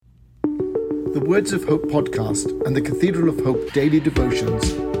The Words of Hope podcast and the Cathedral of Hope daily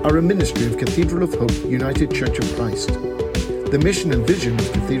devotions are a ministry of Cathedral of Hope United Church of Christ. The mission and vision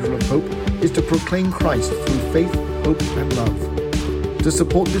of Cathedral of Hope is to proclaim Christ through faith, hope and love. To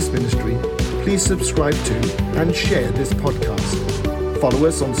support this ministry, please subscribe to and share this podcast. Follow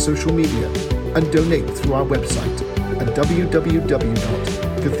us on social media and donate through our website at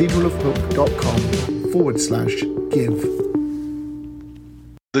www.cathedralofhope.com/give.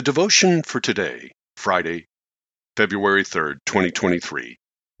 The devotion for today, Friday, February 3rd, 2023,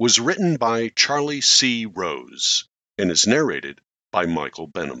 was written by Charlie C. Rose and is narrated by Michael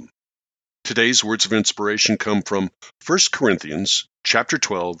Benham. Today's words of inspiration come from 1 Corinthians chapter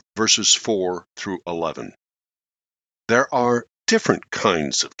 12, verses 4 through 11. There are different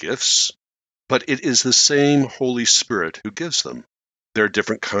kinds of gifts, but it is the same Holy Spirit who gives them. There are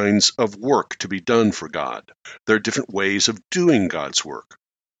different kinds of work to be done for God. There are different ways of doing God's work.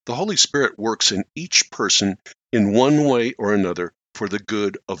 The Holy Spirit works in each person in one way or another for the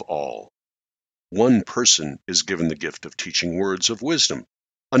good of all. One person is given the gift of teaching words of wisdom.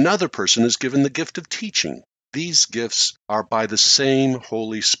 Another person is given the gift of teaching. These gifts are by the same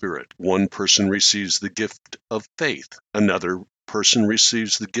Holy Spirit. One person receives the gift of faith. Another person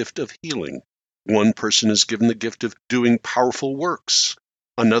receives the gift of healing. One person is given the gift of doing powerful works.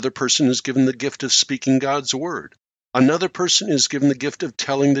 Another person is given the gift of speaking God's word. Another person is given the gift of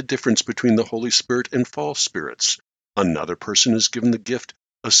telling the difference between the Holy Spirit and false spirits. Another person is given the gift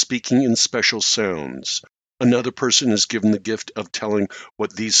of speaking in special sounds. Another person is given the gift of telling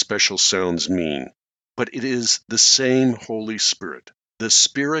what these special sounds mean. But it is the same Holy Spirit, the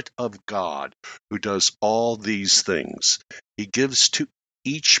Spirit of God, who does all these things. He gives to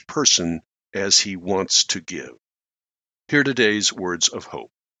each person as he wants to give. Hear today's words of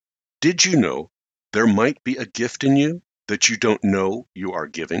hope. Did you know there might be a gift in you that you don't know you are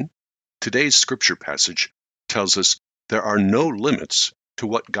giving? Today's scripture passage tells us there are no limits to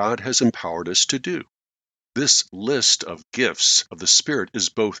what God has empowered us to do. This list of gifts of the Spirit is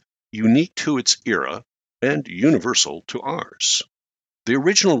both unique to its era and universal to ours. The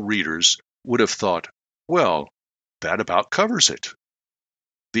original readers would have thought, well, that about covers it.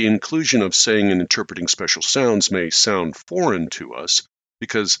 The inclusion of saying and interpreting special sounds may sound foreign to us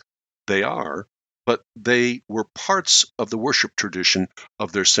because they are, but they were parts of the worship tradition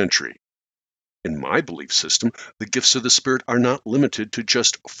of their century. In my belief system, the gifts of the Spirit are not limited to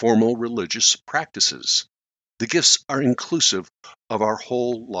just formal religious practices. The gifts are inclusive of our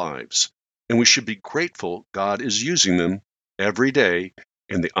whole lives, and we should be grateful God is using them every day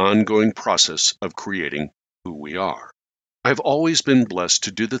in the ongoing process of creating who we are. I've always been blessed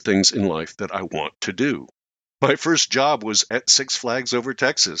to do the things in life that I want to do. My first job was at Six Flags Over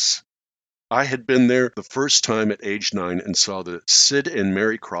Texas. I had been there the first time at age 9 and saw the Sid and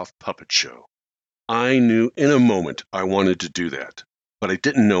Mary Croft puppet show. I knew in a moment I wanted to do that, but I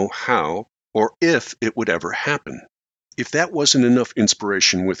didn't know how or if it would ever happen. If that wasn't enough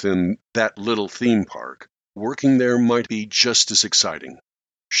inspiration within that little theme park, working there might be just as exciting.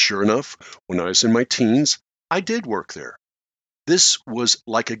 Sure enough, when I was in my teens, I did work there. This was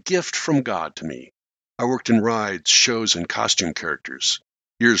like a gift from God to me. I worked in rides, shows, and costume characters.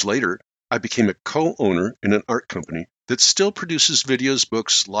 Years later, I became a co-owner in an art company that still produces videos,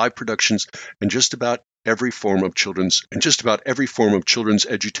 books, live productions, and just about every form of children's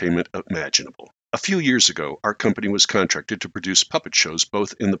edutainment imaginable. A few years ago, our company was contracted to produce puppet shows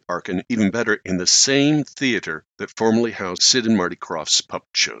both in the park and, even better, in the same theater that formerly housed Sid and Marty Croft's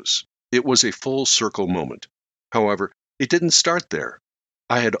puppet shows. It was a full circle moment. However, it didn't start there.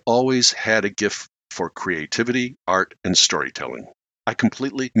 I had always had a gift for creativity, art, and storytelling. I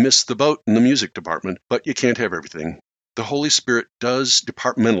completely missed the boat in the music department, but you can't have everything. The Holy Spirit does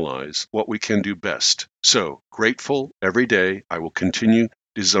departmentalize what we can do best. So, grateful every day, I will continue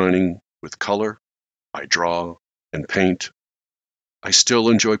designing with color. I draw and paint. I still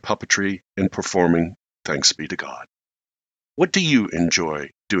enjoy puppetry and performing, thanks be to God. What do you enjoy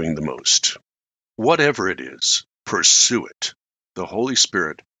doing the most? Whatever it is, pursue it. The Holy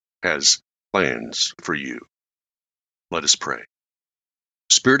Spirit has plans for you. Let us pray.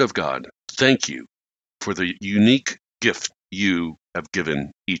 Spirit of God, thank you for the unique gift you have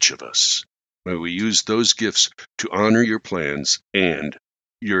given each of us. May we use those gifts to honor your plans and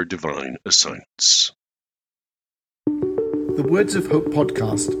your divine assignments. The Words of Hope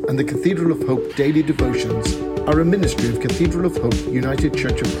podcast and the Cathedral of Hope daily devotions are a ministry of Cathedral of Hope United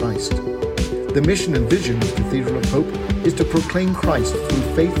Church of Christ. The mission and vision of Cathedral of Hope is to proclaim Christ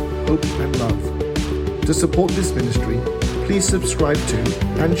through faith, hope and love. To support this ministry, please subscribe to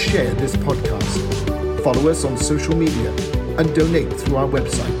and share this podcast. Follow us on social media and donate through our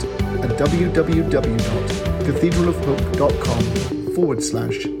website at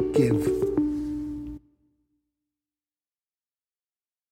www.cathedralofhope.com/give.